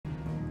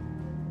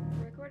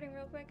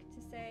real quick to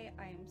say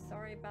I am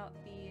sorry about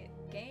the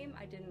game.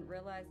 I didn't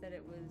realize that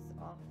it was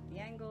off the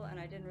angle, and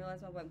I didn't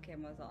realize my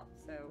webcam was off,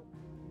 so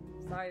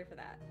sorry for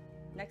that.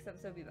 Next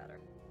episode will be better.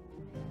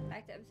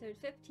 Back to episode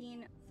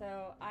 15.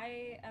 So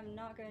I am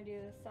not going to do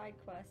the side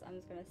quests. I'm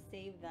just going to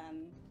save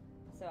them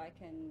so I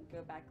can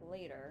go back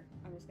later.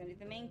 I'm just going to do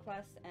the main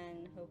quest,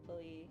 and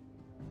hopefully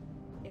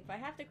if I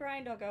have to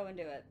grind, I'll go and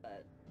do it,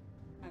 but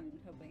I'm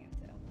hoping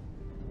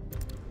to.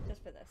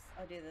 Just for this.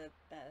 I'll do the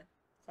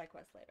side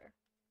quest later.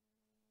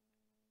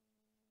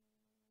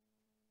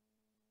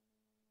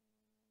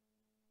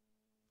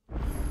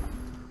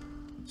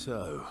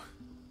 So,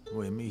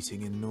 we're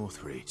meeting in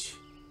Northreach.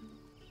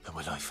 And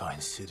will I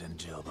find Sid and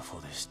Jill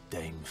before this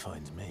dame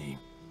finds me?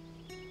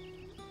 There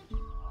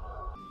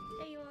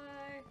you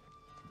are!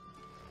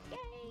 Yay!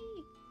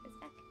 It's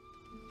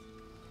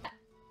back.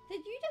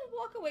 Did you just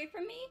walk away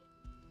from me?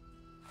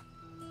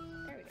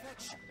 There we go.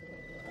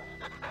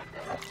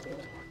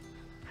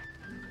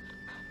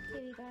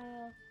 Here we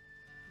go.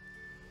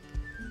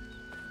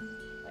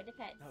 Where's the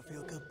pet? I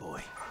feel good,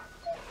 boy.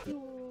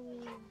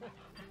 Ooh.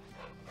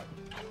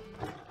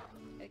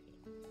 Okay.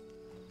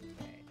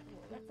 Alright.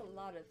 That's a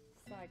lot of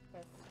side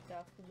quest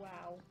stuff.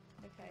 Wow.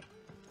 Okay.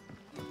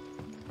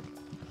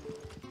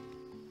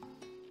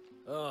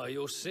 Ah,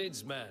 you're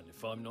Sid's man,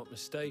 if I'm not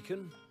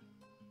mistaken.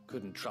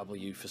 Couldn't trouble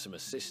you for some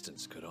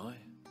assistance, could I?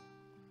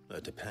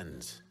 That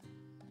depends.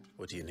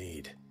 What do you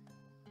need?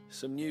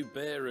 Some new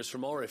bearers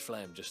from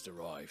Oriflamme just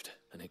arrived,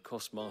 and it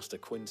cost Master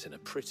Quinton a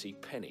pretty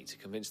penny to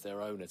convince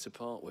their owner to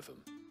part with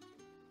them.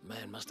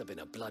 Man must have been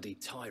a bloody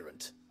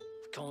tyrant.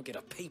 Can't get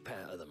a peep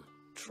out of them,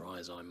 try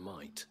as I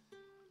might.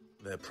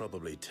 They're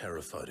probably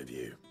terrified of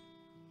you.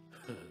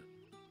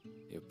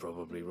 You're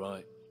probably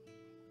right.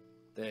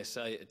 Dare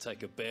say it'd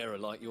take a bearer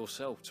like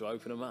yourself to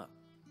open them up.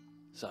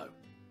 So,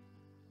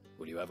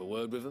 will you have a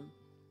word with them?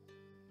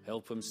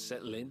 Help them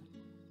settle in?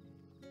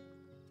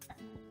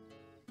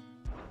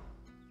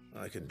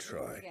 I can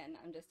try. Again,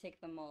 I'm just taking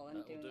them all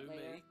and That'll doing do it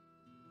later. me.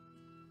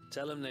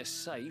 Tell them they're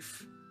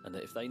safe, and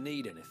that if they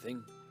need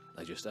anything,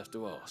 they just have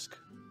to ask.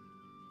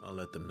 I'll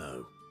let them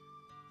know.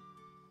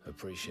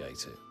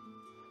 Appreciate it.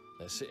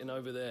 They're sitting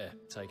over there,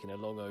 taking a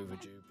long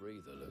overdue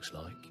breather, looks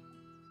like.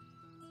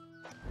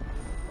 Oh,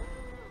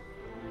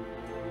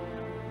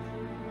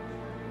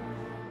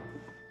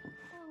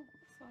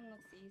 this one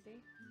looks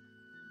easy.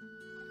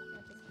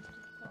 I just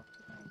talk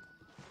to them.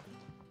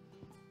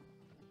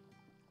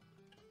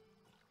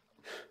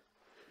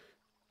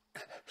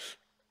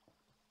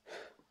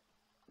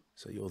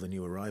 So you're the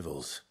new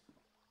arrivals.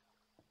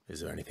 Is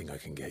there anything I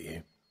can get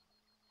you?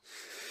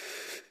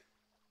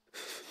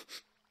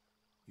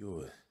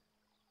 You're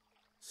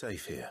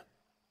safe here.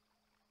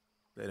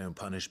 They don't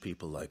punish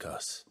people like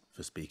us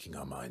for speaking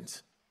our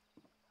minds.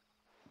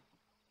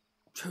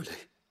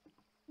 Truly?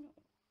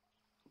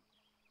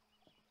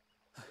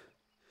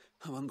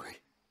 I'm hungry.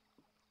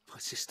 My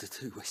sister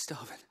too, we're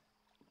starving.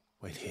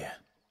 Wait here.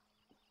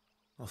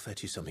 I'll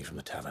fetch you something from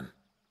the tavern.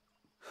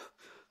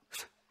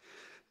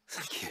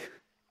 Thank you.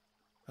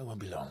 I won't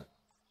be long.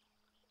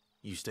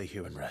 You stay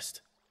here and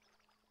rest.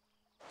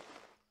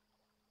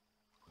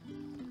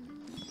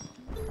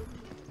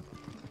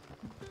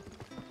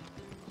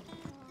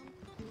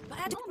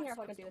 I'm here if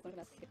I can do this. I'm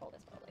gonna skip all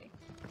this probably.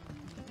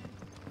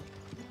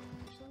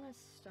 So I'm gonna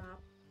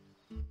stop.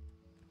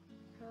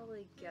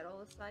 Probably get all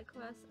the side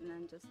quests and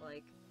then just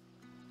like.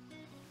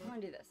 I'm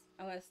gonna do this.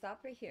 I'm gonna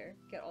stop right here,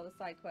 get all the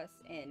side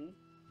quests in,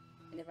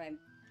 and if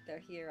they're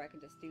here, I can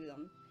just do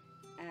them.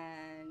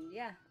 And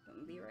yeah, I'm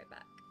gonna be right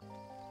back.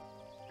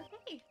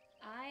 Okay,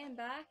 I am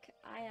back.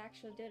 I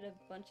actually did a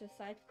bunch of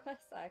side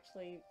quests. I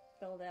actually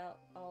filled out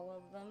all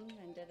of them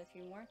and did a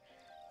few more.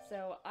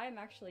 So I'm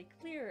actually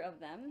clear of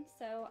them,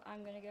 so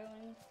I'm gonna go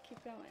and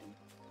keep going.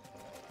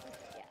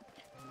 Yeah,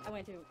 I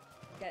wanted to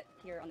get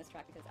here on this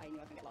track because I knew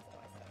I was gonna get lost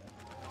otherwise, so.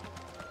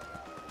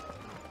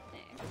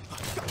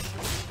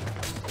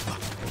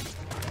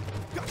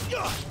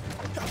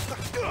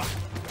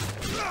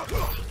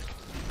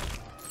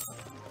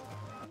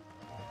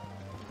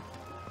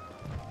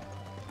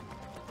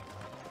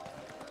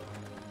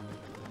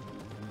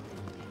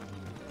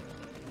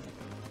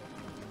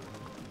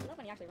 I love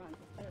when he actually runs.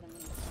 It's better than when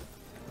he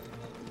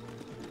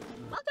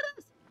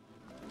Monsters!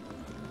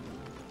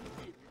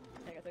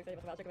 I got so excited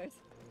about the Valkyrie.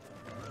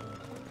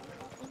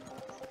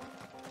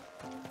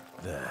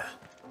 There.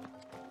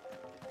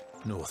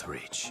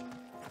 Northreach.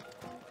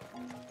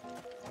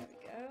 There we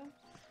go.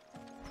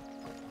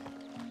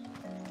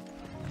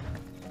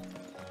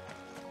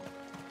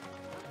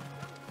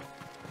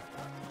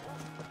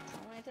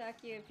 I'll only attack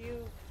you if you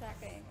attack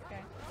me.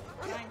 Okay.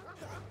 Fine.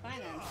 Fine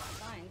then.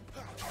 Fine.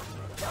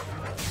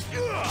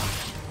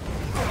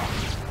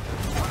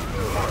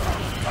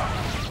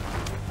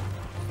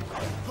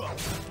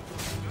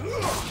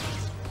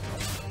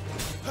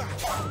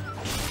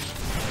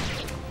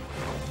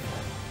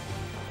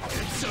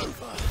 It's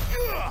over.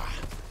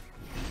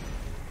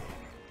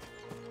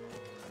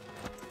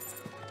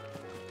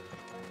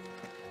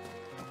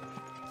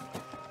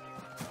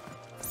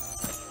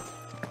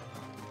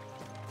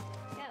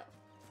 Go.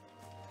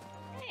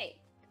 Hey.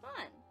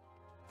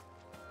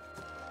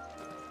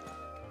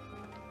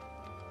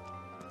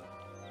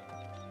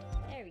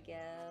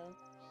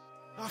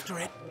 after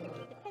it.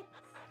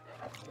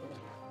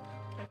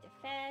 Get the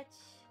fetch.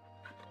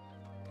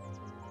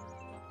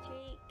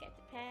 Treat, get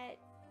the pet.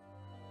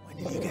 When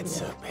did you get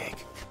so big?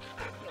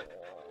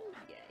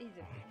 Yeah, he's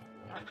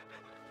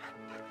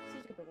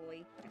a good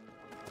boy.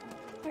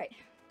 Alright,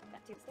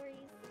 back to the stories.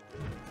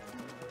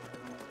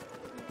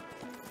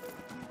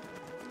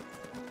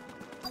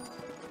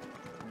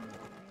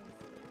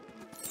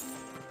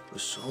 The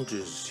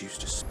soldiers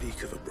used to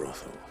speak of a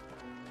brothel.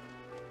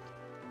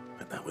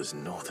 But that was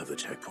north of the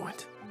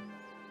checkpoint.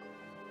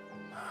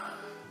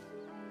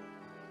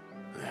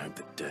 I hope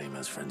the dame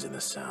has friends in the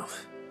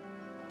south.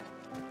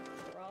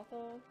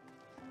 Brothel.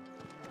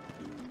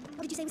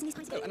 What did you say was in these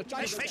pints? Oh, and a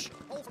giant fish!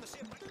 All from the sea.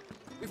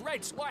 With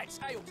reds, whites,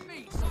 tails,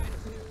 meat, cider.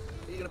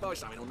 Are you going to buy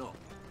something or not?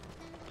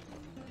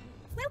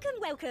 Welcome,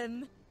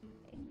 welcome.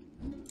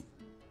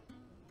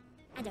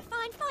 And a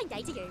fine, fine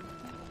day to you.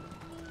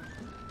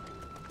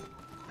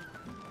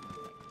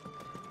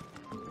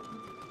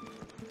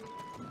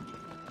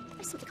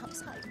 I simply can't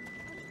decide. Do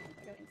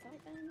I go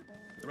inside then?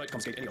 Or... The right to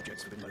confiscate any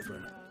objects within my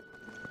throne.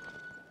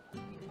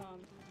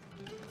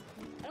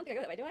 I don't think I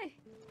go that way, do I?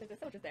 Because there's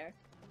soldiers there.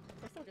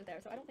 There's soldiers there,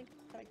 so I don't think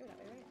that I go that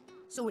way, right?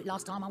 Saw it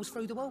last time I was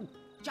through the wall.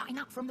 Jutting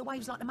up from the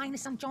waves like the mane of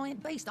some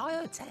giant beast. I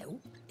heard tell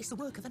it's the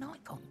work of an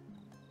icon.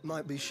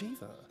 Might be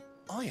Shiva.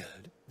 I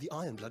heard the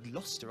Ironblood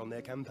lost her on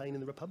their campaign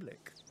in the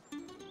Republic.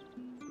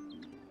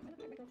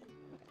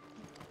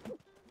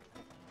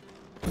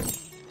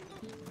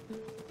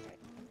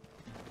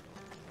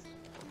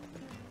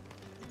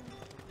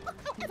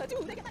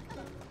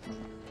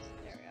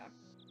 There we are.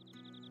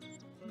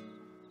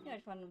 Yeah, I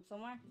found them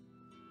somewhere.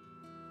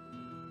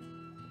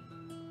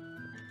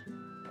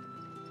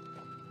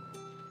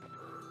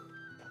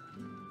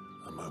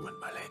 A moment,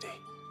 my lady.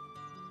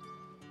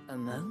 A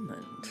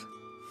moment?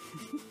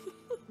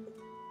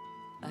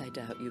 I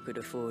doubt you could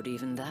afford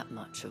even that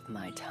much of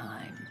my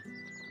time.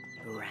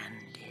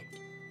 Branded.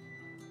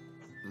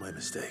 My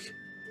mistake.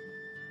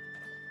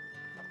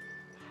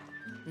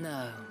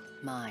 No,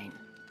 mine.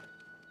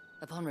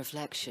 Upon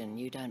reflection,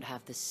 you don't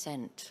have the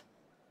scent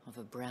of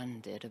a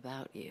branded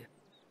about you.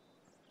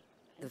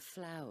 The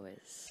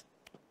flowers.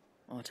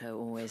 Otto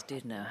always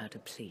did know how to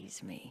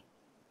please me.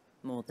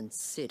 More than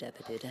Sid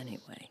ever did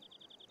anyway.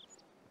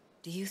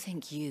 Do you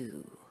think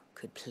you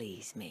could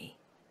please me,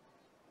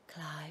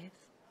 Clive?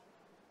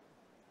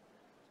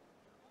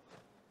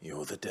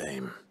 You're the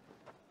dame.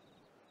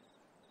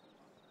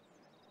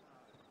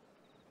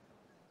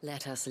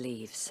 Let us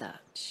leave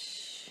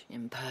such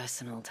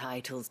impersonal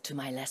titles to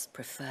my less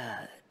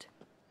preferred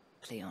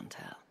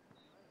clientele.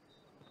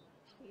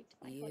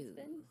 My You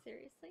husband?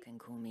 Seriously? can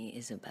call me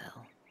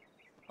Isabel.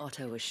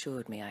 Otto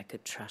assured me I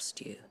could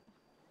trust you.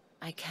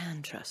 I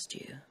can trust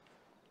you,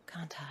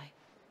 can't I?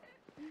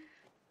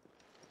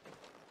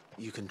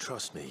 You can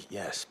trust me,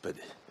 yes, but...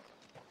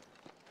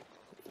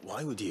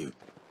 why would you...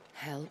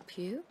 Help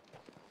you?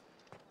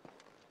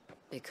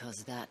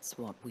 Because that's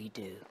what we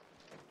do.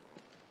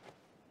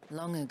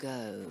 Long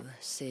ago,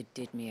 Sid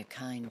did me a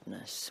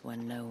kindness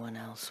when no one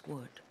else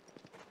would.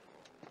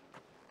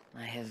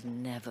 I have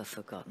never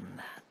forgotten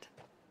that.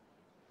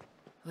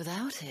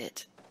 Without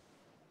it,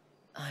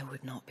 I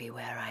would not be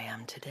where I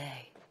am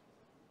today.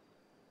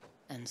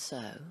 And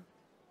so,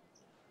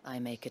 I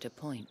make it a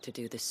point to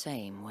do the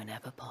same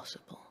whenever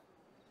possible.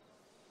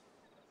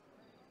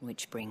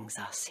 Which brings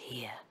us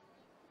here.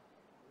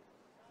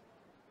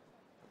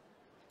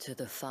 To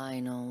the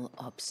final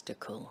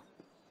obstacle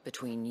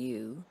between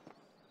you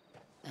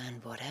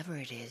and whatever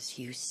it is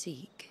you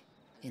seek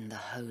in the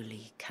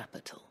holy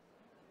capital.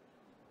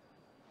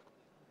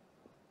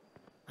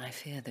 I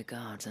fear the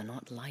guards are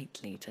not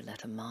likely to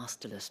let a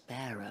masterless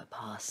bearer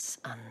pass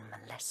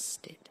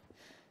unmolested.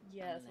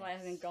 Yeah, that's why I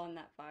haven't gone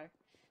that far.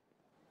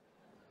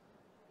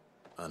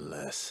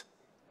 Unless...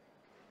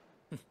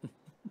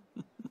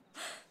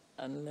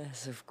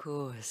 Unless, of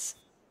course,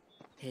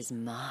 his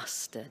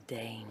master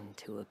deigned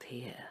to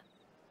appear.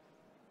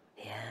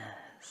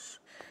 Yes,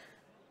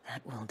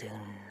 that will do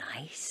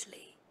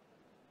nicely.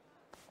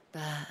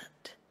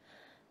 But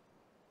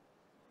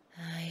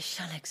I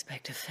shall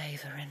expect a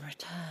favor in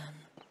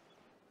return.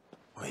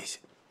 Wait,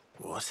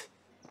 what? Just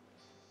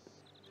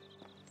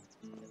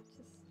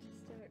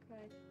do it,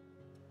 Craig.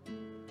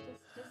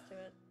 Just do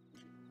it.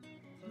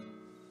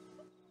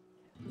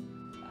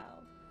 Wow.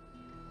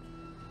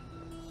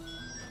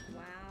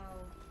 Wow.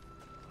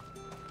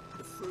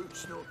 The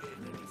fruit's not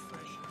getting any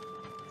fresher.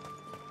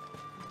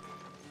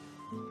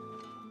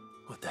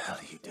 What the hell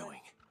are you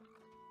doing?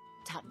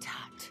 Tut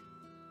tut.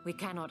 We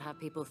cannot have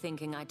people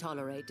thinking I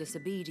tolerate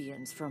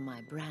disobedience from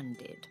my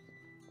branded.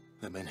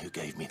 The men who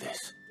gave me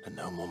this are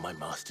no more my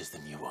masters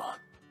than you are.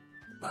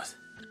 But...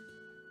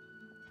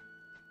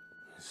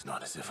 it's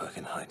not as if I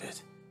can hide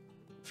it.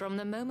 From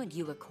the moment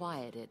you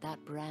acquired it,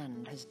 that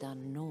brand has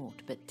done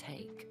naught but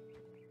take.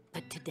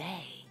 But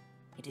today,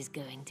 it is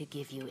going to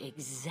give you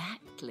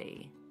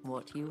exactly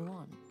what you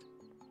want.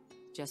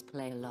 Just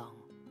play along.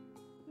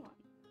 Come on.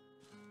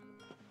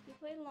 You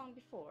played along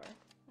before.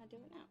 I'll do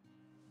it now.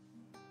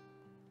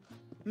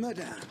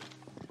 Madame,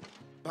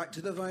 back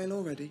to the Vale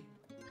already?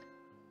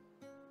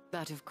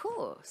 But of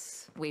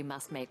course, we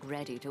must make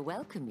ready to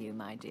welcome you,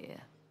 my dear.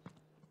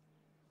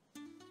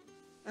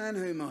 And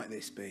who might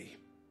this be?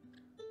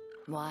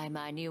 Why,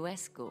 my new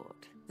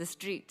escort. The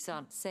streets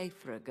aren't safe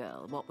for a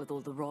girl, what with all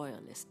the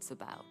royalists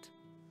about.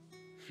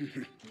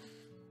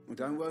 Well,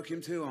 don't work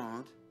him too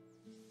hard.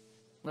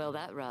 Well,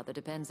 that rather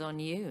depends on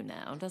you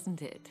now,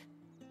 doesn't it?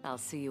 I'll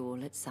see you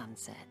all at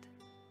sunset.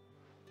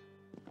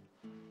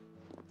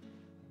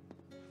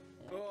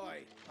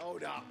 Oi,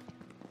 hold up.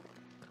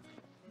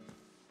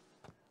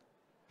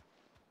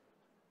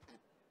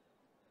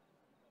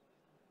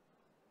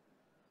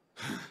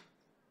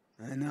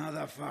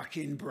 Another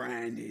fucking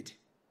branded.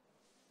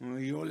 Oh,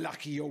 you're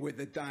lucky you're with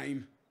the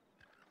dame.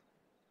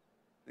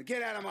 Now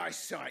get out of my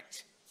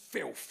sight,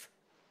 filth.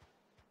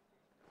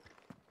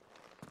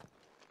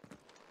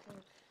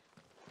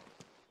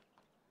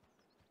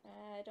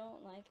 I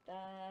don't like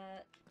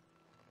that.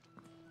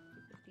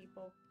 Stupid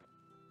people.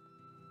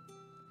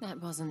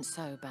 That wasn't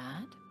so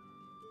bad.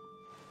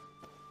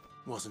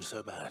 Wasn't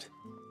so bad.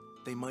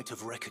 They might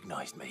have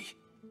recognized me.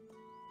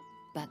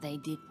 But they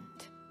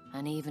didn't.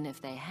 And even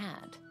if they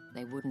had,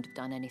 they wouldn't have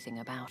done anything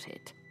about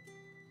it.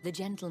 The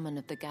gentlemen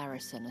of the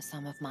garrison are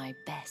some of my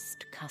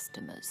best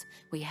customers.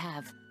 We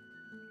have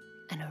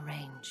an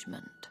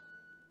arrangement,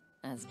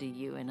 as do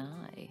you and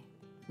I.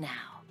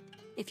 Now,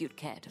 if you'd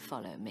care to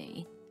follow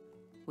me,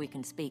 we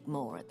can speak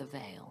more at the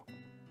Vale.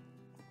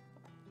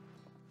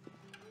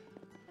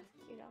 That's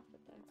a cute outfit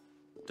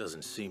though.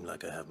 Doesn't seem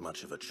like I have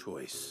much of a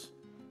choice.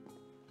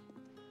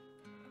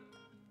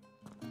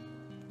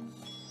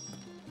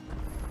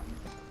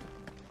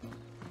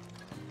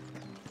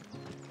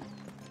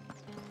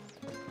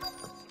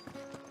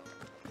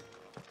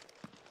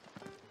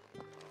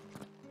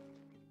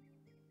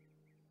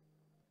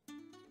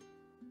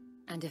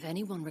 And if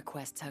anyone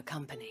requests her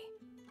company,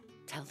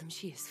 tell them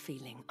she is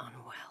feeling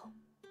unwell.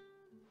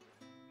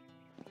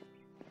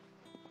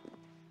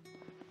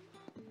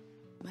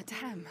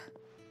 Madame,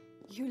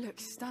 you look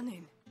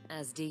stunning.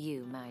 As do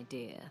you, my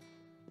dear.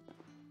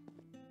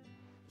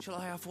 Shall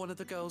I have one of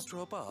the girls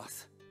draw a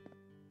bath?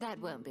 That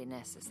won't be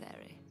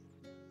necessary.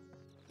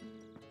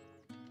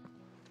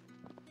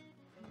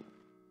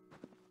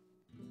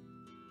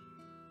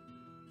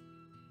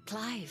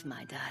 Clive,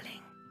 my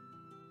darling.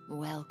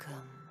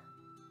 Welcome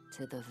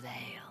to the Vale.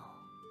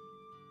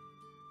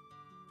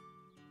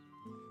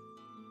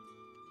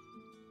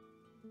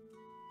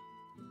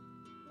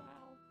 Wow.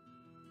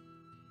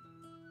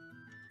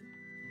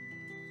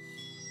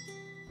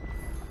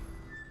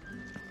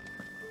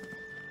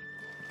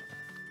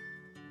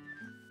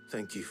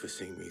 Thank you for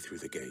seeing me through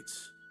the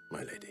gates,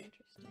 my lady.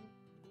 Interesting.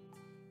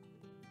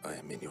 I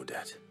am in your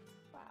debt.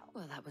 Wow.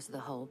 Well, that was the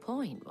whole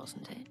point,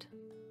 wasn't it?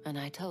 And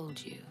I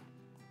told you,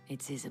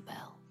 it's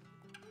Isabel.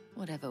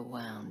 Whatever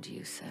wound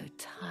you so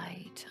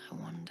tight, I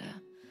wonder.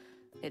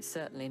 It's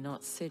certainly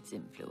not Sid's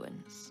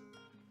influence.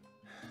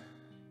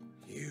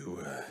 You,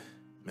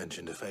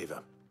 mentioned a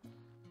favor.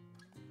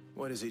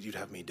 What is it you'd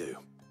have me do?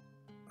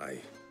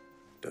 I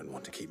don't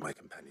want to keep my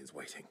companions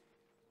waiting.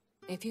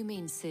 If you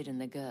mean Sid and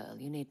the girl,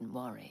 you needn't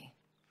worry.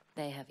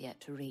 They have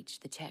yet to reach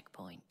the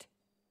checkpoint.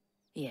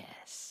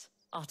 Yes,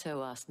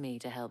 Otto asked me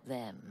to help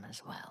them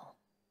as well.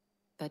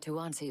 But to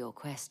answer your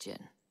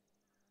question,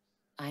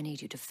 I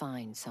need you to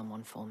find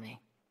someone for me.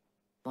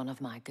 One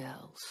of my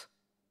girls.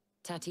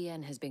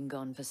 Tatienne has been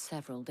gone for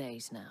several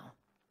days now,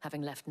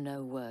 having left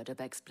no word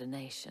of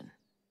explanation.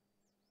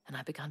 And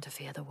I've begun to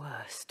fear the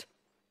worst.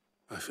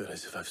 I feel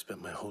as if I've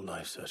spent my whole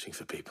life searching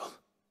for people.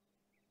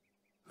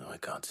 No, I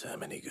can't say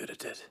I'm any good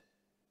at it.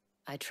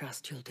 I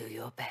trust you'll do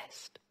your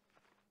best.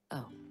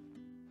 Oh,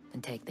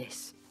 and take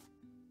this.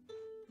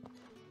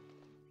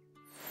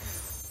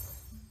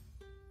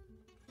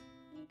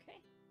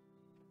 Okay.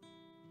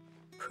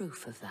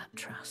 Proof of that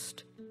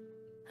trust.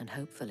 And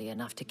hopefully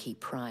enough to keep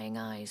prying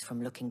eyes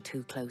from looking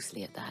too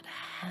closely at that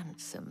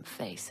handsome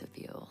face of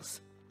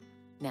yours.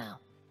 Now,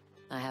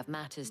 I have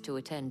matters to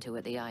attend to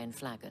at the Iron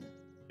Flagon.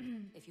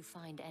 If you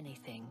find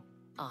anything,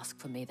 ask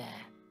for me there.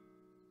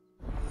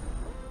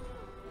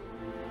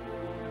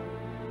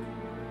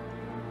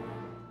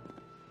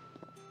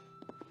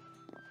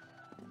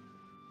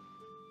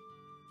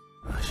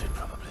 I should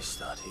probably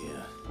start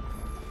here.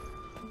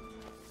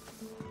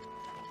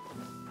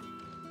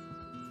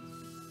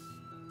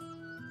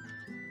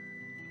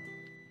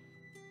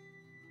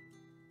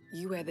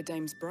 You wear the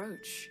dame's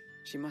brooch.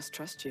 She must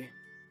trust you.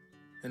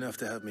 Enough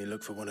to have me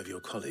look for one of your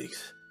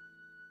colleagues.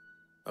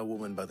 A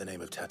woman by the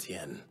name of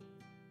Tatienne.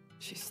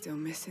 She's still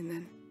missing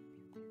then.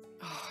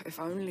 Oh, if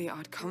only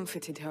I'd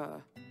comforted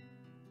her.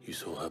 You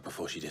saw her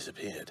before she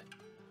disappeared.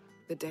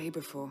 The day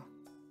before,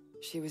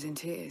 she was in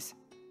tears.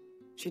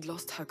 She'd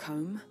lost her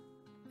comb,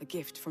 a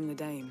gift from the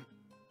dame.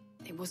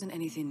 It wasn't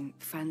anything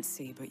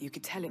fancy, but you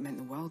could tell it meant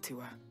the world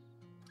to her.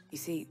 You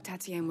see,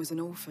 Tatienne was an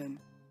orphan,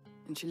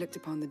 and she looked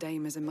upon the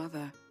dame as a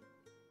mother,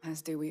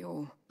 as do we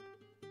all.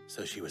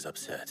 So she was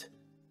upset.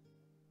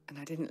 And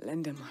I didn't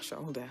lend her my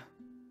shoulder.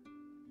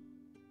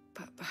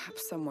 But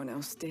perhaps someone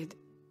else did.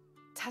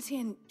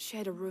 Tatienne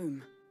shared a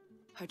room.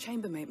 Her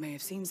chambermaid may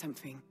have seen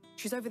something.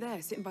 She's over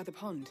there, sitting by the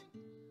pond.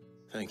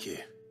 Thank you.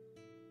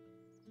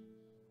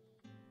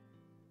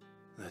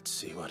 Let's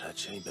see what her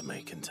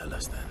chambermaid can tell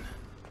us then.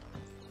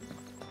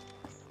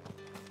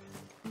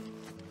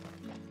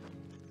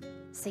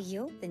 So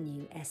you're the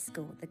new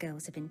escort the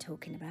girls have been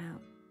talking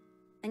about.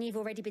 And you've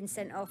already been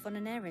sent off on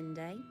an errand,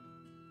 eh?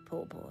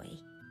 Poor boy.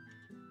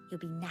 You'll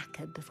be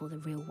knackered before the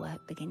real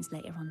work begins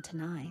later on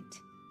tonight.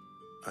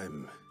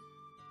 I'm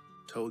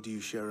told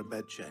you share a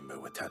bedchamber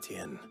with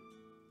Tatienne.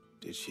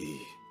 Did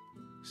she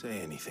say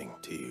anything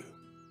to you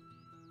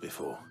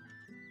before?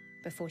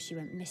 Before she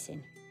went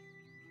missing.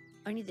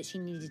 Only that she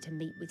needed to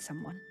meet with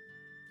someone.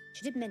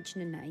 She did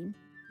mention a name,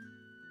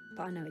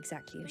 but I know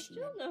exactly who she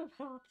meant. know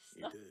about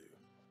You stuff. do.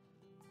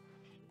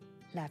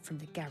 Lad from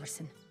the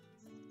garrison.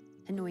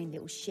 Annoying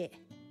little shit.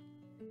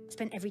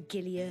 Spent every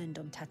guil he earned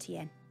on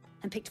Tatienne,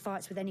 and picked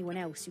fights with anyone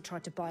else who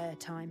tried to buy her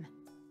time.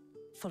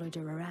 Followed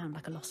her around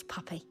like a lost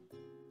puppy.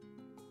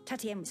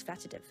 Tatienne was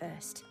flattered at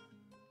first,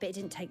 but it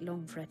didn't take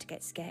long for her to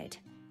get scared.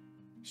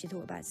 She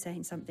thought about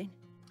saying something.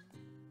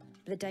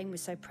 But the Dame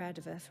was so proud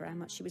of her for how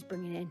much she was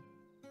bringing in,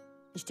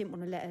 and she didn't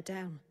want to let her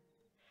down.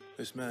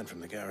 This man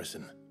from the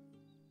garrison.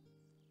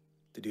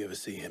 Did you ever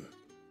see him?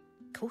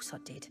 Of course I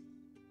did.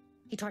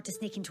 He tried to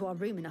sneak into our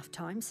room enough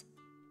times.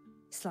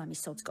 Slimy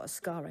sod's got a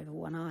scar over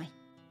one eye.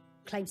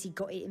 Claims he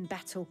got it in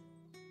battle.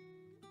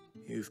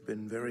 You've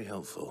been very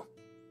helpful.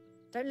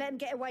 Don't let him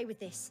get away with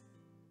this.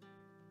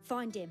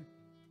 Find him,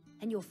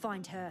 and you'll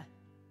find her.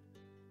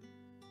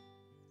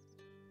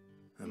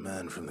 A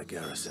man from the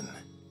garrison.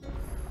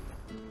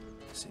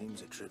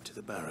 Seems a trip to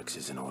the barracks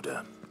is in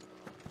order.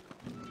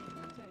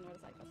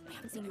 I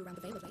haven't seen you around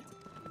the Vale of late.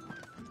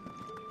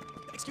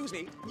 Excuse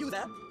me, you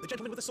there? The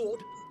gentleman with the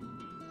sword?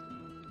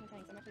 No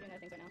thanks, I'm actually doing other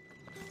things right now.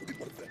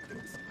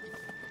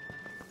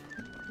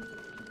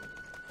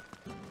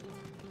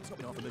 It's not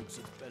been half a moon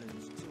since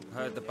Bellows.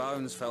 Heard the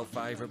bones fell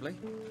favourably.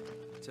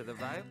 To the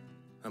Vale?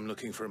 I'm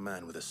looking for a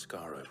man with a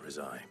scar over his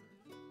eye.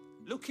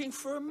 Looking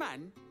for a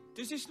man?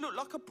 Does this look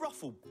like a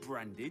brothel,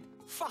 Branded?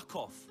 Fuck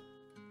off.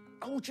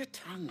 Hold your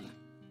tongue.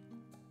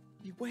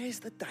 He wears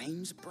the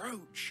Dame's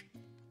brooch.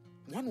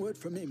 One word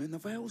from him and the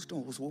Vale's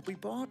doors will be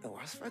barred to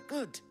us for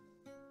good.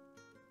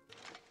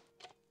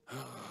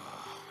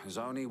 There's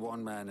only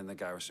one man in the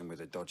garrison with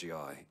a dodgy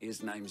eye.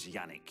 His name's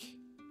Yannick.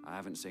 I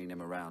haven't seen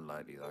him around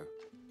lately, though.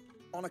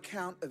 On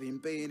account of him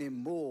being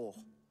in war.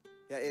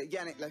 Yeah,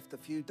 Yannick left a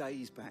few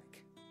days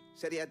back.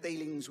 Said he had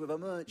dealings with a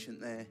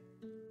merchant there.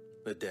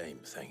 The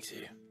Dame thanks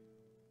you.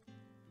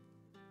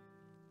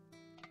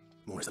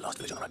 Moore is the last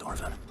village on the right to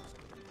Oriflamme.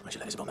 I should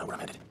let Isabel know where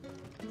I'm headed.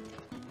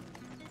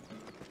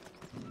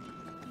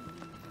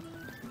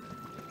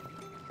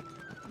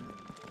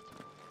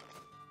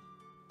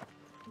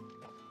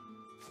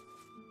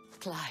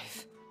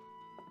 Clive,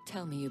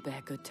 tell me you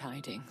bear good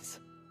tidings.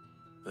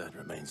 That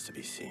remains to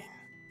be seen.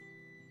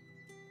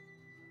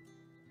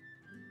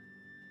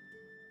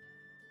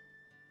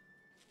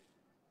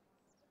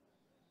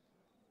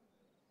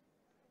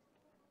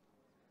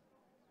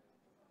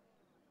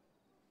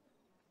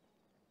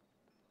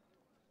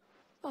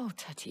 Oh,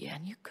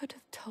 Tatienne, you could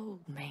have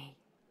told me.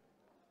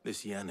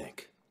 This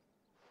Yannick.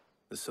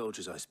 The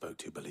soldiers I spoke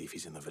to believe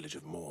he's in the village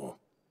of Moore.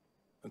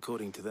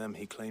 According to them,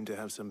 he claimed to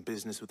have some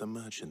business with a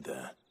merchant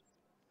there.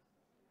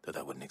 Though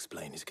that wouldn't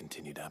explain his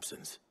continued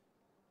absence.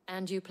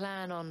 And you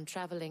plan on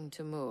traveling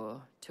to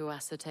Moore to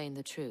ascertain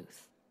the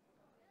truth?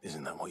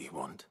 Isn't that what you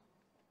want?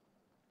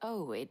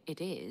 Oh, it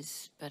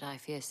is, but I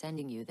fear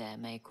sending you there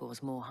may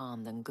cause more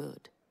harm than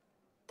good.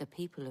 The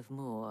people of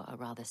Moore are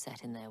rather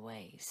set in their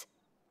ways.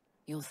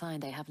 You'll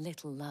find they have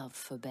little love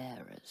for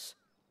bearers,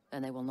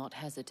 and they will not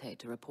hesitate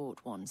to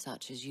report one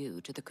such as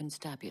you to the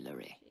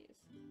constabulary.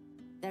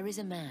 There is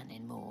a man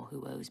in Moore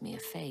who owes me a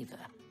favor.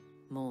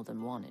 More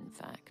than one, in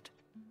fact.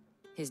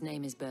 His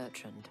name is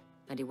Bertrand,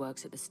 and he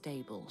works at the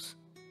stables.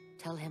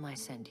 Tell him I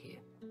sent you.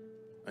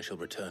 I shall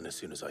return as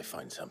soon as I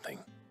find something.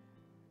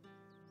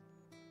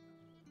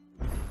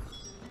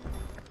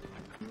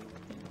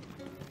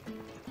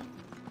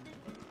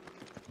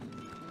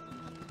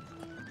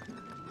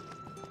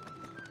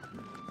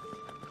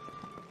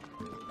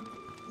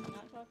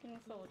 Not talking to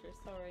soldiers,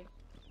 sorry.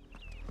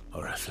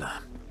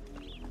 Oriflamme,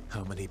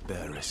 how many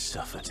bearers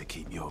suffer to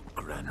keep your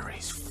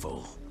granaries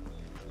full?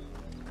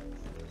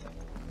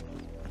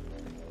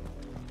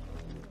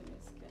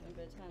 It's getting a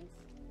bit tense.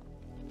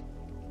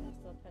 Can I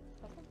still pet the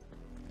puppet?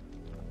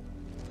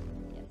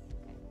 Yes,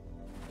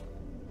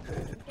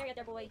 okay. Scary out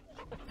there, boy.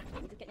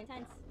 It's getting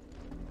intense.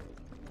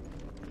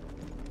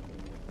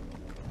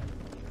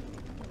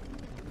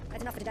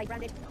 That's enough for today,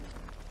 Branded.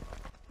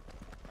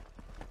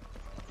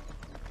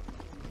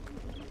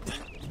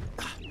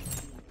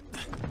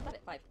 Got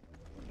it, 5.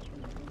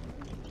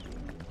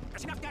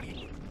 That's enough,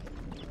 Gabby!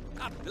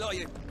 Up, below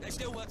you. There's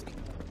still work to be...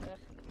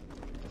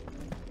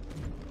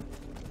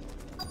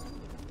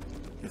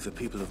 If the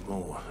people of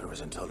Moore are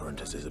as intolerant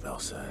as Isabel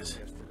says,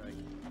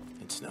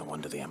 it's no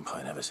wonder the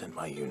Empire never sent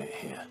my unit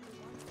here.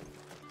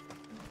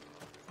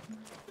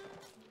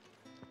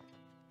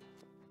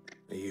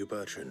 Are you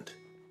Bertrand?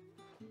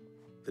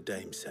 The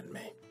Dame sent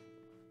me.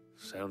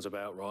 Sounds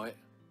about right.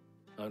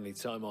 Only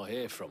time I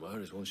hear from her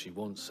is when she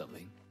wants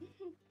something.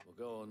 Well,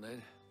 go on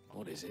then.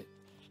 What is it?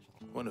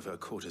 One of her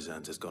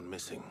courtesans has gone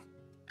missing,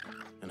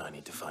 and I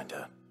need to find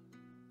her.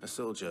 A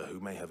soldier who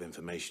may have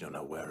information on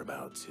her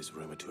whereabouts is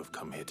rumored to have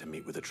come here to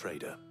meet with a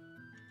trader.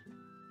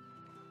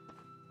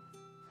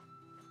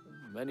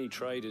 Many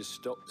traders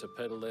stop to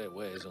peddle their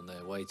wares on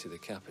their way to the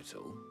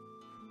capital,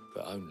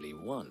 but only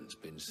one's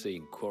been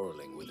seen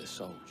quarrelling with a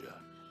soldier.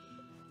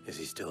 Is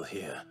he still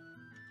here?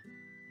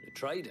 The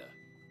trader?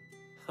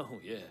 Oh,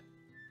 yeah.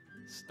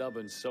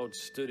 Stubborn sod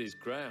stood his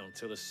ground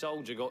till the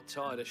soldier got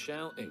tired of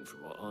shouting,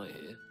 from what I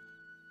hear.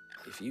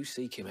 If you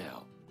seek him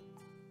out,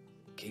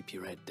 keep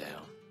your head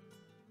down.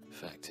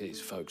 Fact is,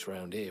 folks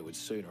round here would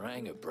sooner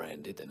hang a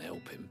branded than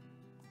help him.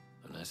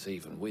 And that's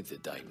even with the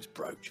dame's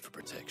brooch for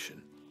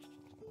protection.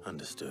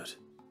 Understood.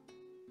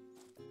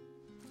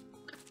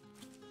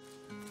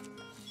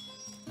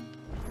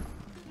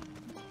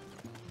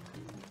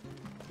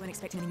 Weren't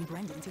expecting any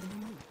branding until the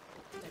new moon.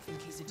 Don't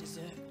think he's a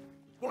dessert.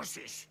 What's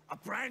this? A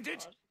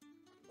branded?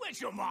 Where's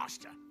your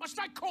master? Must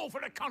I call for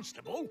the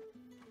constable?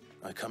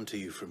 I come to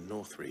you from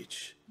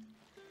Northreach,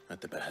 at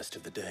the behest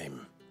of the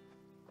dame.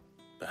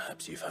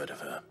 Perhaps you've heard of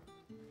her.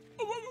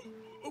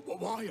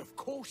 Why, of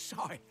course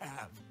I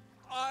have.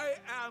 I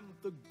am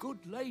the good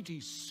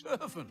lady's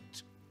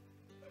servant.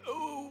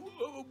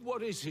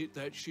 What is it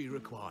that she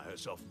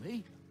requires of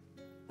me?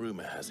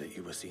 Rumor has it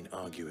you were seen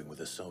arguing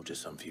with a soldier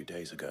some few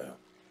days ago.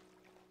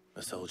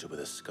 A soldier with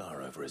a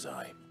scar over his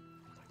eye.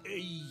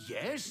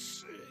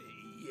 Yes,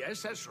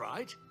 that's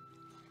right.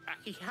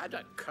 He had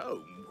a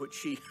comb which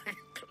he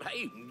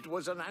claimed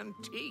was an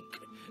antique.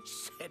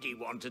 Said he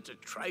wanted to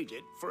trade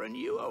it for a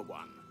newer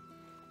one.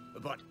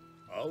 But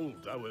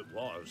old though it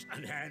was,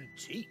 an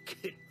antique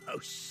it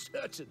most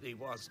certainly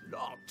was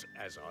not,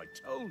 as I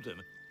told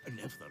him.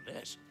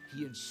 Nevertheless,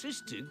 he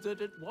insisted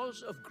that it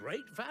was of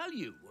great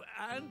value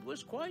and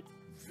was quite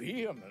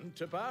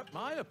vehement about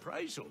my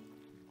appraisal.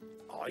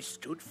 I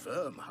stood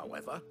firm,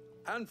 however,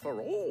 and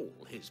for all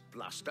his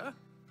bluster,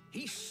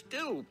 he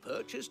still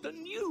purchased a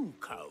new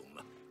comb,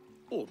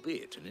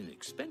 albeit an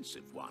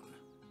inexpensive one.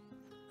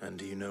 And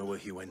do you know where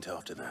he went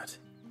after that?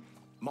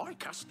 My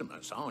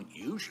customers aren't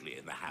usually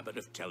in the habit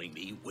of telling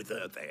me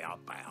whither they are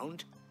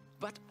bound,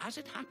 but as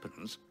it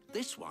happens,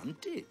 this one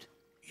did.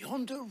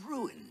 Yonder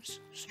ruins,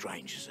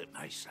 strange as it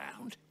may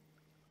sound.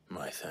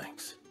 My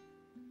thanks.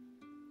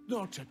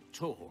 Not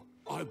at all.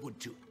 I would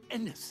do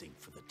anything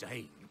for the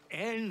dame.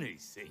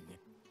 Anything.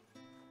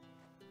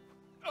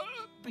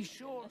 Be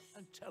sure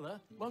and tell her,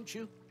 won't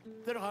you,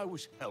 that I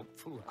was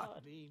helpful. I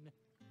mean,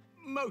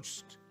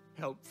 most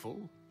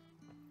helpful.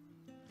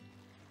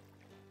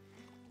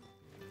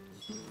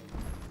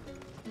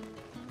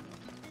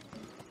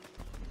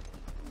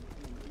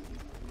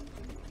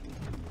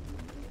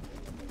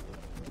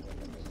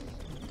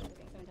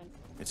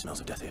 It smells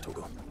of death here,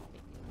 Torgal.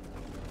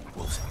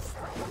 Wolves.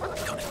 We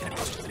can't let the enemy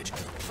close to the village.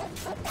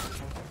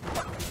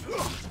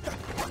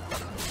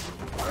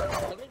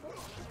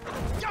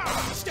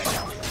 Stay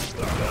down!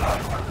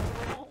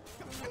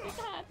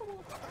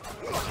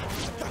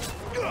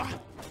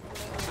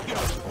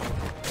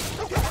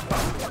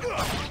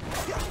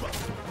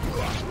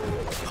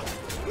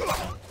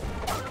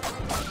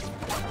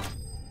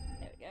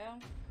 There we go.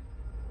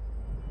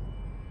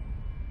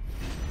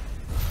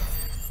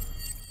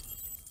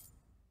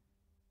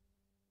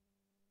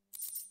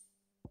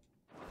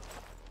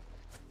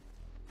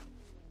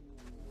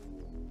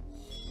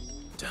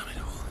 Damn it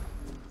all.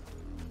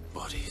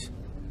 Bodies.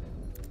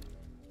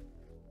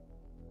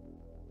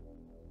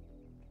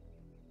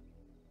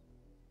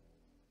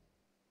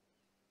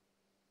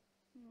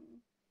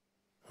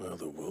 Well,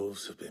 the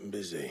wolves have been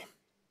busy.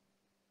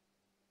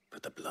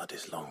 But the blood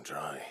is long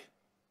dry.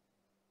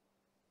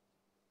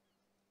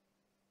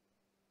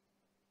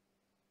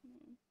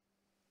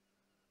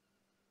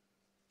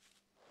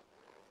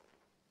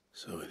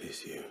 So it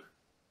is you,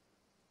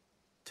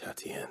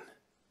 Tatienne.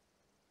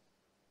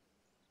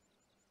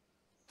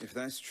 If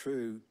that's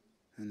true,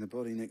 then the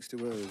body next to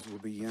hers will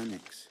be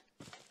Yannick's.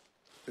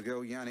 The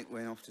girl Yannick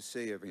went off to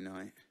sea every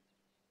night.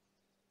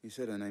 You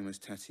said her name was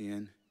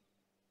Tatienne.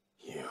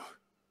 You.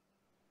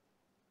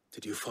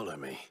 Did you follow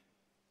me?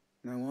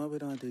 Now, why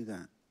would I do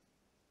that?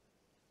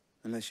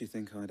 Unless you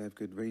think I'd have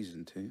good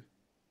reason to.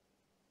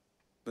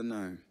 But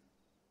no.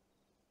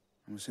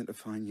 I was sent to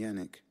find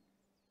Yannick.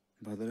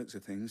 By the looks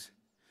of things,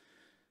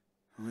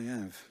 I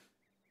have.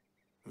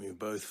 We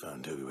both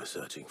found who we were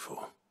searching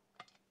for.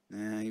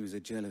 Nah, he was a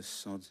jealous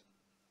sod.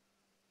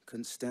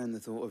 Couldn't stand the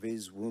thought of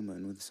his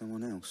woman with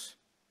someone else.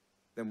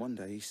 Then one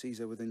day he sees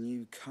her with a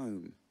new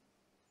comb.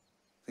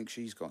 Thinks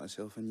she's got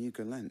herself a new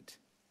gallant.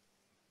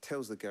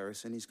 Tells the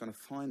garrison he's going to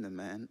find the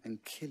man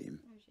and kill him.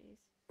 Oh, jeez.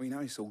 We know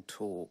it's all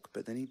talk,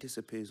 but then he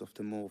disappears off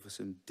to Moor for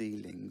some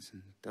dealings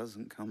and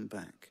doesn't come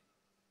back.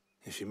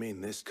 If you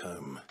mean this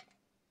comb,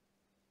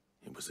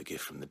 it was a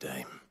gift from the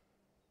dame.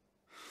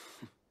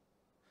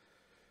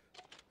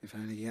 If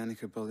only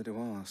Yannick had bothered to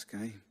ask,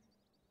 eh?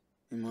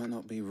 He might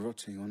not be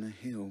rotting on a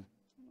hill.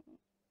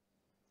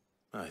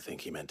 I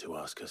think he meant to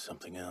ask her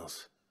something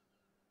else.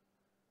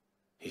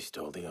 He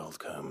stole the old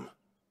comb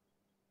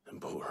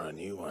and bought her a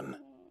new one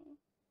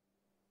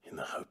in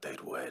the hope they'd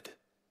wed.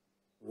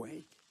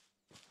 Wed?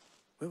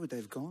 Where would they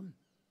have gone?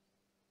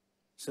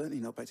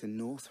 Certainly not back to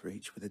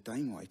Northreach with a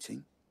dame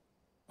waiting.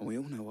 And we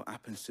all know what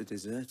happens to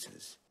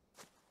deserters.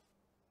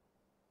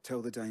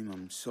 Tell the dame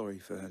I'm sorry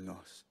for her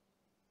loss.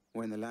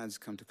 When the lads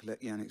come to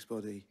collect Yannick's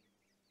body,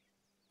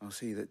 I'll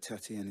see that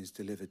Tatienne is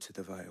delivered to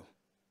the Vale.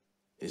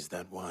 Is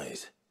that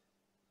wise?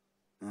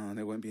 Oh,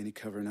 there won't be any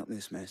covering up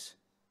this mess.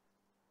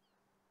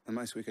 The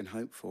most we can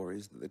hope for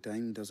is that the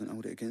dame doesn't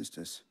hold it against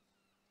us.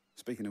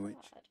 Speaking of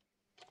which,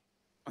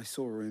 I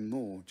saw her in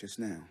Moor just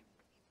now.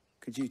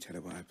 Could you tell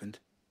her what happened?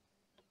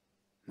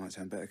 Might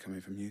sound better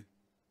coming from you.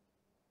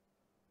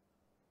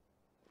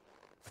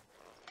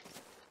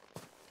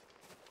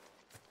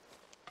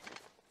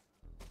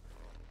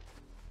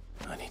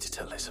 I need to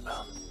tell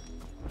Isabel.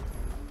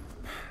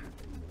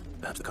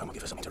 Perhaps the comb will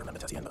give us something to remember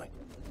Tatienne by.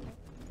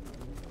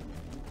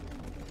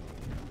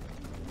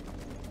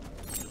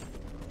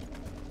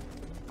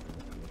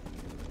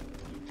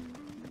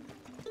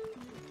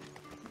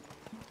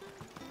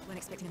 Weren't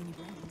expecting any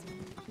brand.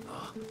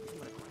 Ah,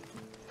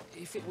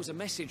 if it was a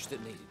message that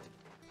needed...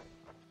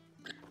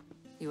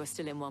 You are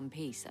still in one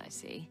piece, I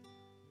see.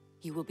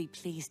 You will be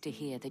pleased to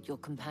hear that your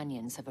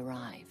companions have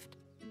arrived.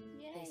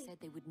 Yay. They said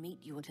they would meet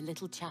you at a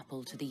little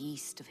chapel to the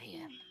east of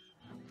here.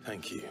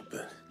 Thank you,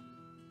 but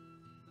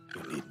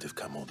you needn't have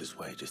come all this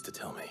way just to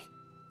tell me.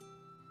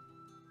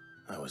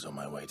 I was on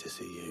my way to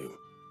see you.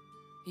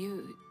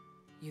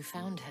 You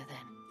found her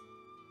then?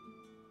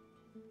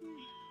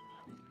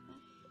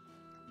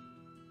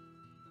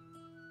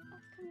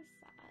 That's kind of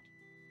sad.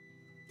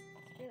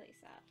 Really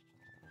sad.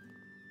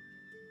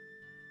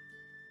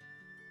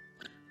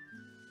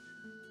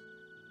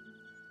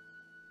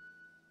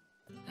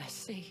 I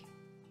see.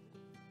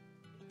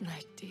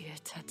 My dear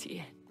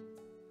Tatienne.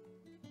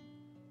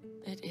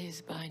 It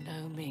is by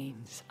no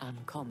means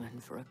uncommon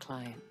for a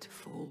client to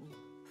fall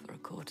for a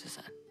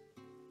courtesan.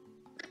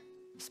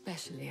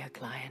 Especially a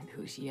client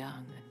who's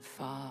young and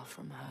far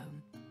from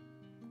home.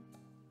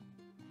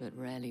 But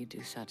rarely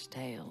do such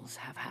tales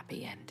have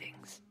happy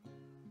endings.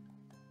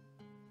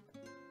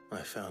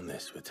 I found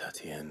this with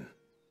Tatienne.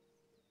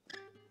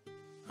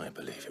 I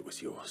believe it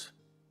was yours.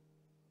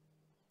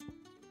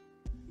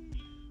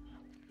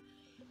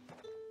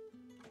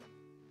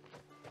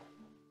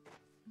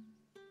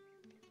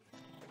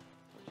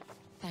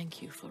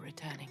 Thank you for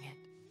returning it.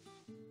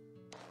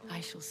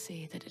 I shall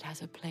see that it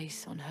has a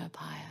place on her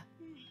pyre.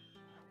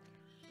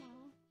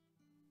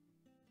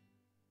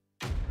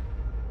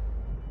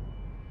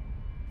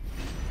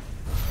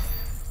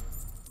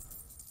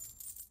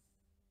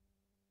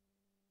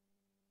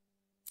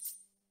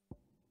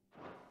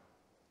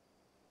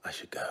 I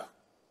should go.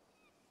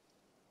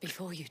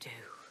 Before you do,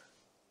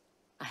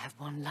 I have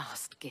one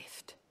last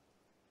gift.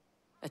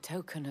 A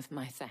token of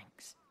my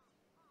thanks.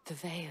 The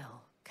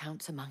Vale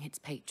counts among its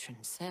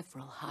patrons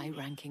several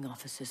high-ranking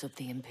officers of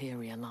the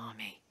Imperial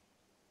Army.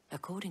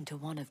 According to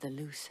one of the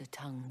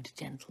looser-tongued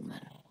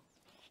gentlemen,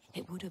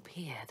 it would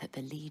appear that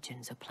the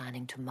legions are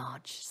planning to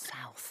march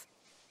south.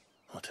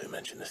 Or to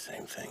mention the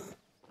same thing.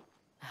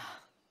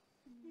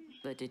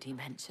 But did he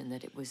mention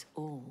that it was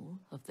all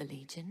of the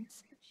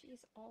legions? Jeez,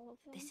 all of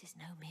them? This is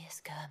no mere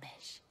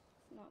skirmish.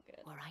 Not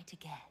good. Were I to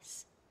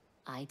guess,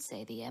 I'd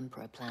say the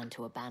Emperor planned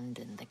to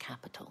abandon the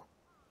capital.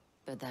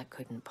 But that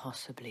couldn't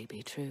possibly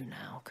be true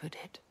now, could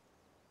it?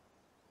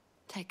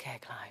 Take care,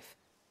 Clive.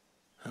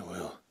 I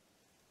will.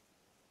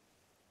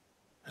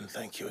 And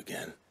thank you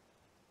again.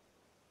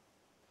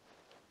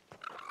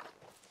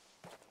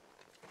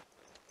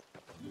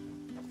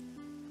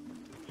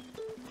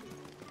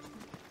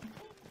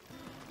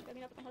 Go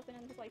meet up with my husband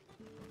and his wife.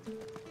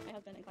 My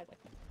husband and Clive's wife.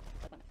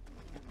 That's not it.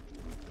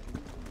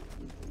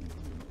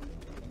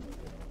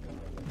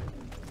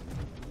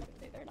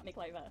 They better not make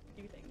Clive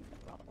do things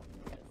that's probable.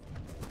 Because,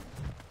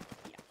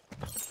 yeah.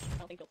 I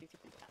don't think they'll be too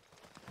pleased with that.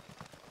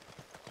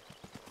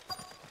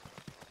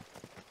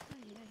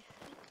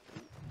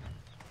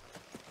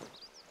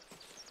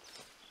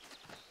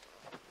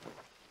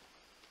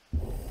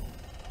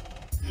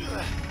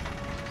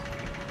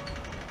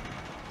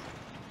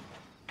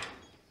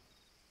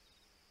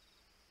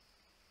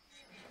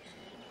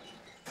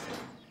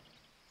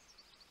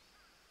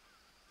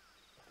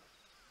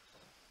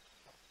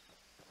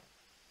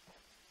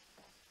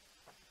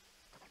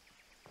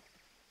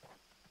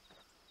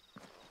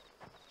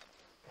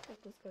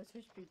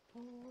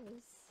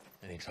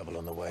 Any trouble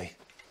on the way?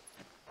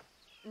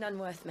 None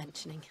worth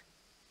mentioning.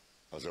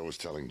 As I was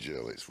telling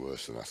Jill, it's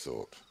worse than I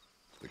thought.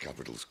 The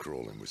capital's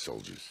crawling with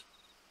soldiers.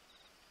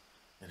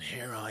 And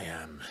here I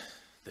am,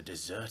 the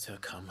deserter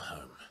come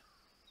home.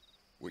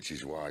 Which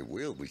is why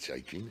we'll be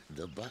taking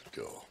the back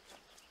door.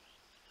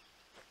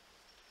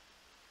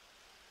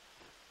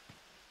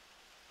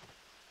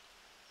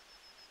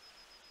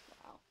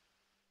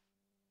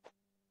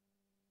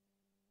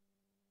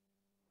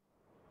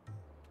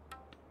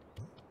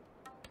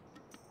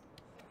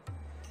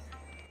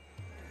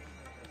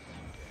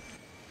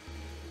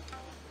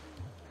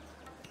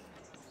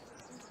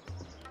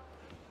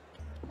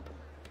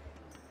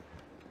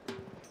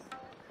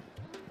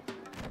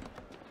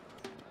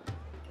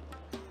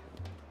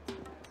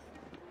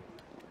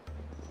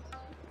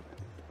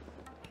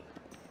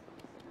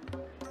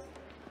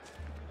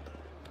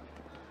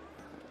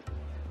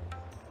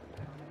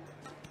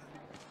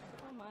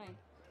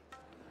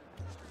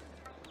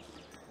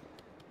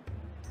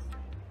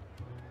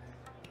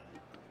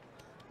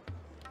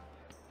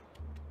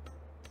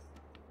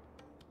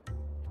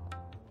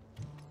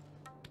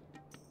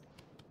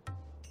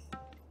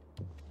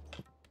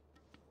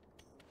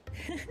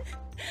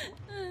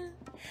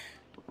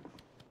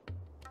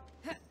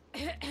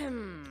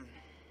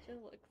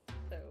 Jill looks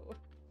so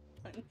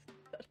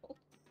unsettled.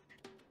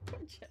 Poor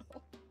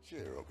Jill.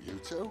 Cheer up, you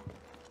two.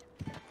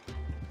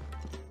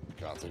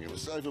 Can't think of a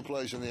safer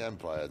place in the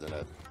Empire than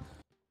a...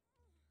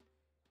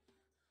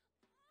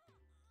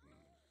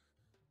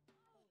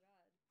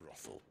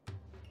 brothel.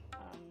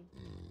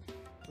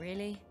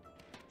 Really?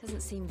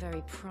 Doesn't seem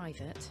very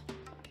private.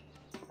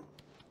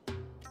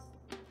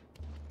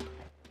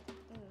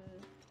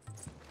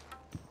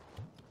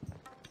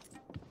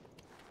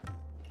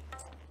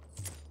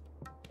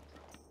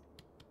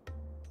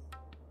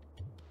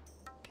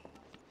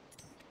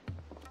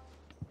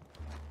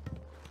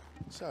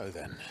 So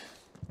then,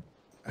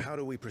 how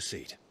do we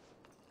proceed?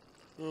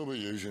 We'll be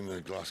using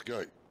the glass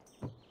gate.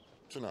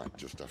 Tonight,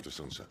 just after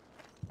sunset.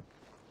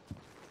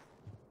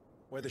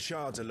 Where the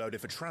shards are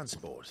loaded for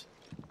transport.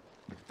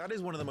 That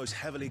is one of the most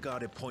heavily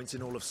guarded points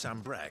in all of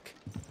Sambrek.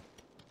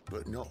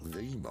 But not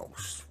the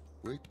most,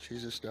 which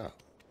is a start.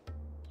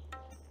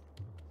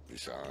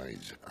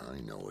 Besides, I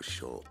know a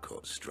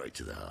shortcut straight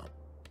to the heart.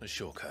 A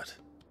shortcut?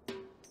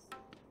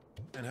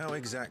 And how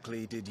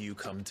exactly did you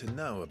come to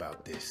know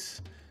about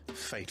this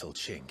fatal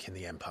chink in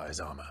the Empire's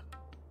armor?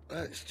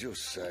 Let's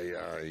just say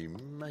I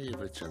may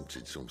have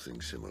attempted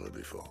something similar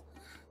before.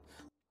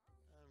 I may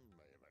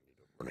have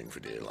ended up running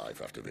for dear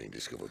life after being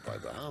discovered by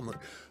Bahamut,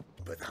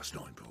 but that's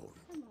not important.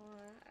 Come on,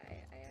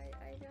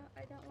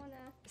 I don't want to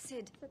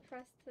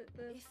suppress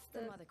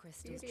the mother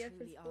crystals beauty of his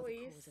truly are the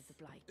voice. cause of the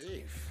blight.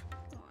 If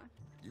Come on.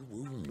 you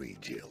wound me,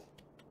 Jill.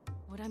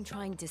 What I'm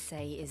trying to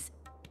say is,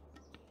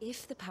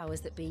 if the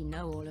powers that be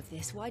know all of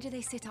this, why do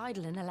they sit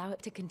idle and allow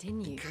it to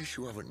continue? In case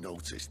you haven't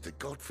noticed, the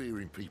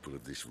God-fearing people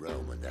of this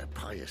realm and their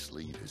pious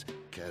leaders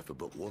care for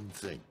but one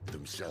thing,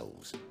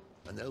 themselves.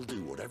 And they'll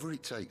do whatever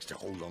it takes to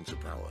hold on to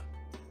power.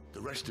 The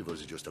rest of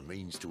us are just a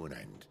means to an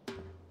end.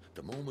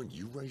 The moment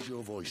you raise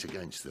your voice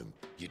against them,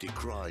 you're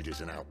decried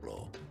as an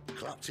outlaw,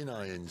 clapped in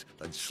irons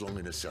and slung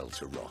in a cell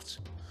to rot.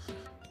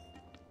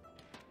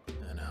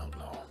 An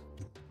outlaw.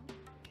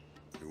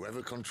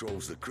 Whoever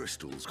controls the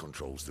crystals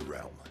controls the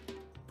realm.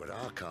 But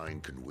our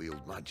kind can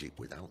wield magic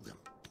without them.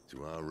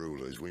 To our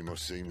rulers, we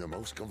must seem the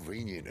most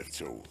convenient of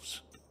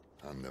tools,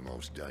 and the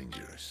most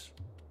dangerous.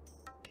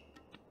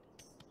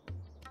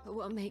 But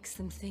what makes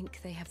them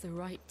think they have the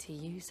right to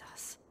use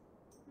us?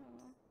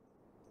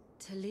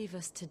 To leave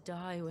us to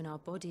die when our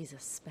bodies are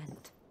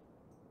spent?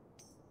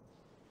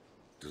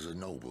 Does a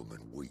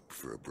nobleman weep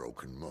for a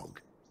broken mug?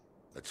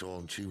 A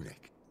torn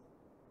tunic?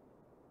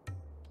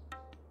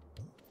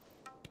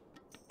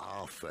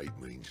 Our fate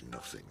means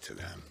nothing to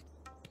them.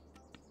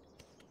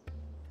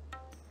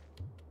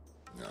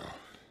 No,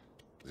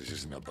 this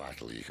isn't a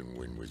battle you can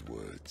win with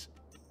words.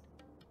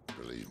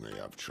 Believe me,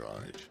 I've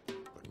tried,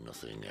 but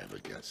nothing ever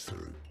gets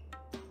through.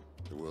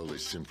 The world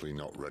is simply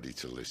not ready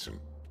to listen.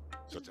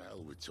 So to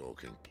hell with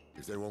talking.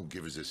 If they won't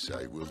give us a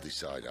say, we'll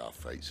decide our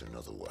fates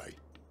another way.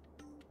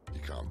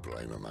 You can't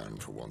blame a man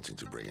for wanting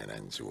to bring an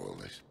end to all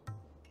this,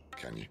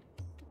 can you?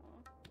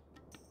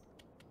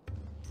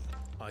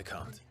 I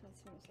can't.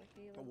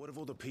 But what of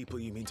all the people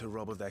you mean to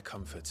rob of their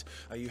comforts?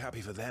 Are you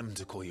happy for them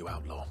to call you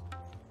outlaw?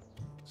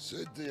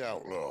 Sid the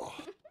Outlaw.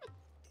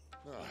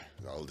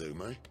 That'll do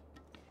me.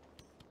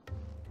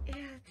 Yeah,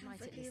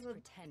 Might at least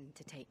pretend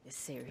to take this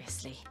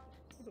seriously.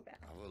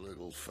 Have a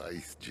little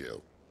faith,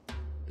 Jill.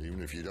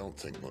 Even if you don't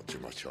think much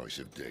of my choice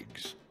of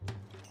digs.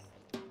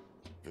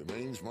 If it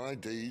means my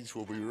deeds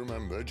will be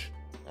remembered,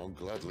 I'll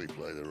gladly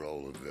play the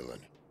role of villain.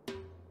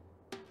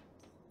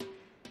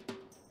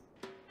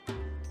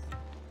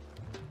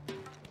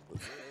 But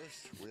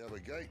first, we have a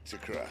gate to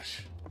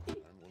crash. And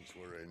once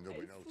we're in, there'll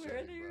be no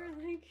turning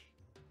back.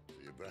 So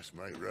you best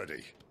make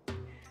ready. The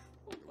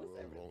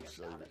world won't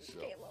save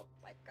itself. Oh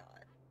my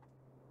god.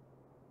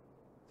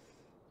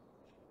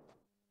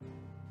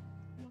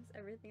 Almost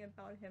everything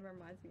about him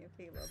reminds me of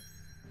Caleb.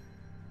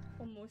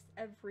 Almost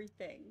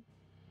everything.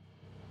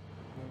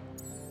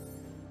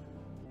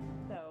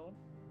 So,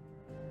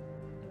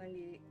 I'm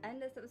going to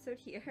end this episode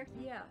here.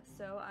 Yeah,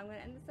 so I'm going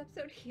to end this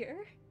episode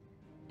here.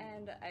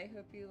 And I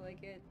hope you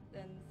like it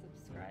and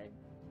subscribe.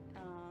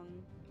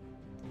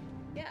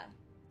 Yeah,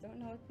 don't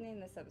know what to name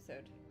this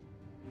episode.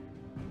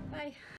 Bye.